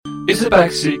It's the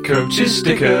Backseat Coaches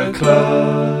Sticker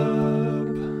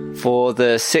Club. For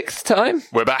the 6th time?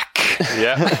 We're back.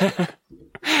 Yeah.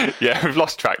 Yeah, we've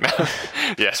lost track now.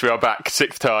 Yes, we are back.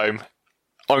 6th time.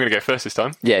 I'm going to go first this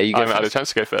time. Yeah, you go I haven't had a first.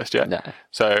 chance to go first yet. No.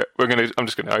 So I'm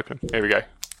just going to open them. Here we go.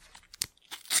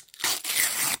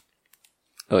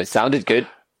 Oh, it sounded good.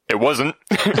 It wasn't.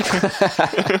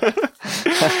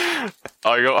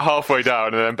 I got halfway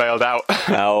down and then bailed out.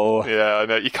 Oh. Yeah, I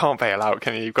know. You can't bail out,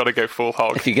 can you? You've got to go full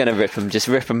hog. If you're going to rip them, just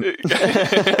rip them.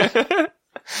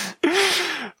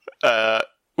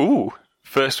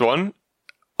 First one.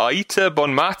 Aita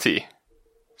Bonmati.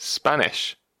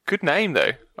 Spanish. Good name,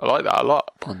 though. I like that a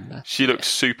lot. Bonmati. She looks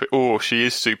super... Oh, she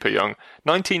is super young.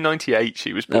 1998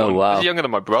 she was born. Oh, wow. She's younger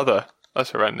than my brother.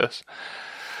 That's horrendous.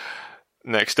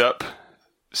 Next up.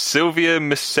 Sylvia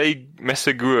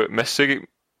Mesegur... MS.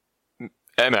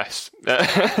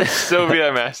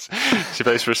 Sylvia MS. She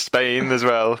plays for Spain as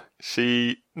well.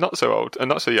 She... Not so old and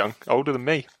not so young. Older than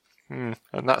me. And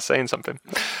that's saying something.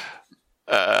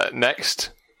 Next,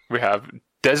 we have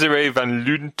Desiree van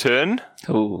Lunteren.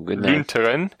 Oh, good name.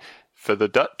 Lunteren for the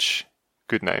Dutch.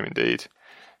 Good name indeed.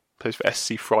 Plays for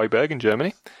SC Freiburg in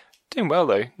Germany. Doing well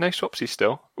though. No swapsies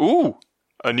still. Ooh,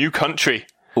 a new country.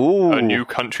 Ooh. A new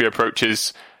country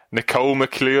approaches. Nicole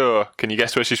McClure. Can you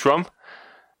guess where she's from?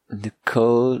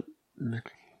 Nicole...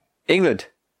 England.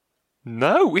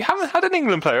 No, we haven't had an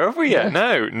England player, have we yet?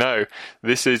 No.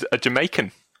 This is a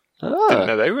Jamaican. Oh. Didn't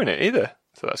know they were in it either.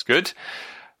 So that's good.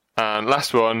 And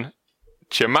last one,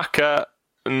 Chiamaka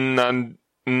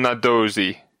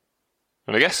Nadozi.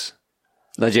 Want to guess?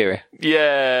 Nigeria.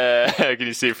 Yeah. Can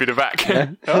you see it through the back?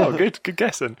 Yeah. Oh, good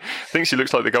guessing. I think she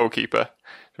looks like the goalkeeper.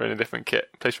 She's wearing a different kit.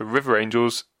 Plays for River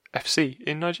Angels FC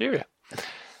in Nigeria.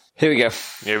 Here we go.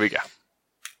 Here we go.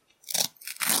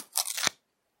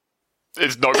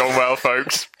 It's not gone well,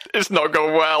 folks. It's not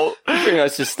gone well. I think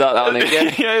let's just start that one again. Yeah,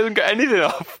 he hasn't got anything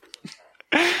off.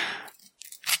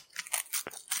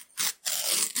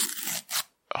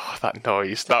 Oh, that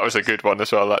noise. That was a good one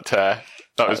as well, that tear.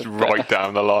 That was right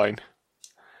down the line.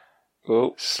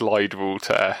 Oh. Slide rule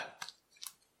tear.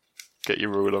 Get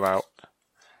your ruler out.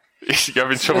 You're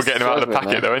having trouble getting them out of the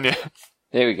packet, though, aren't you?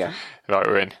 Here we go. Right,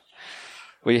 we're in.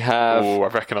 We have Oh, I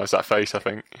recognise that face, I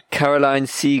think. Caroline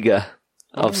Seeger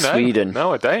of No. Sweden.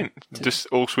 No, I don't. Just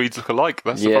all Swedes look alike.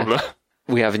 That's the Yeah. problem.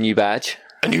 We have a new badge.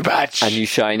 A new badge. A new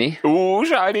shiny. Ooh,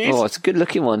 shinies. Oh, it's a good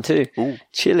looking one too. Ooh.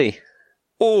 Chili.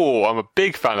 Oh, I'm a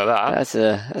big fan of that.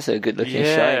 That's a good looking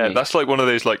Yeah, shiny. that's like one of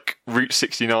those like Route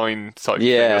 69 type thing.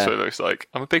 Yeah. That's what it looks like.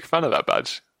 I'm a big fan of that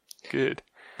badge. Good.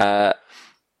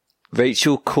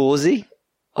 Rachel Causey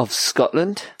of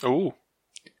Scotland. Oh,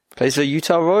 Plays for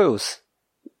Utah Royals.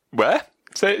 where?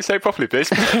 Say it properly, please.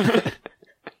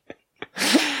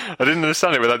 I didn't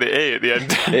understand it without the A at the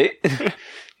end. Eh?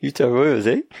 Utah Royals,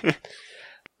 eh?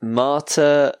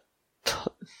 Marta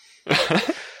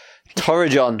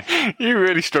Torrejon. You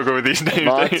really struggle with these names,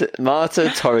 don't you? Marta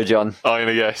Torrejon. I'm going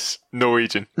to guess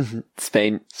Norwegian.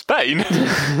 Spain. Spain?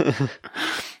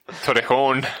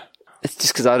 Torrejon. It's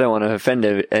just because I don't want to offend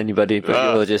anybody,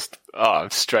 but you're just... Oh, I'm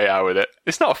straight out with it.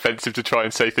 It's not offensive to try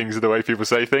and say things the way people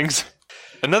say things.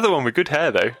 Another one with good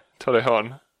hair, though.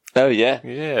 Torrejon. Oh, yeah.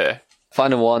 Yeah.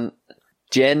 Final one.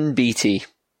 Jen Beattie.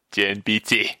 Jane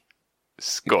Beattie.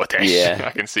 Scottish. Yeah.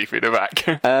 I can see through the back.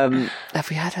 Have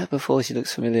we had her before? She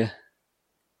looks familiar.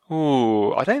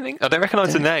 Ooh, I don't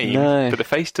recognise the name, No. but the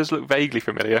face does look vaguely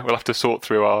familiar. We'll have to sort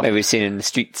through our... Maybe we've seen her in the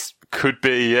streets. Could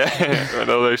be, yeah. And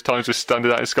all those times we're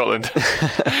standing out in Scotland.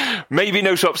 Maybe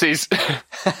no swapsies.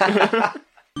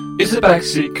 It's the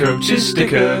Backseat Coaches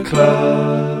Sticker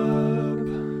Club.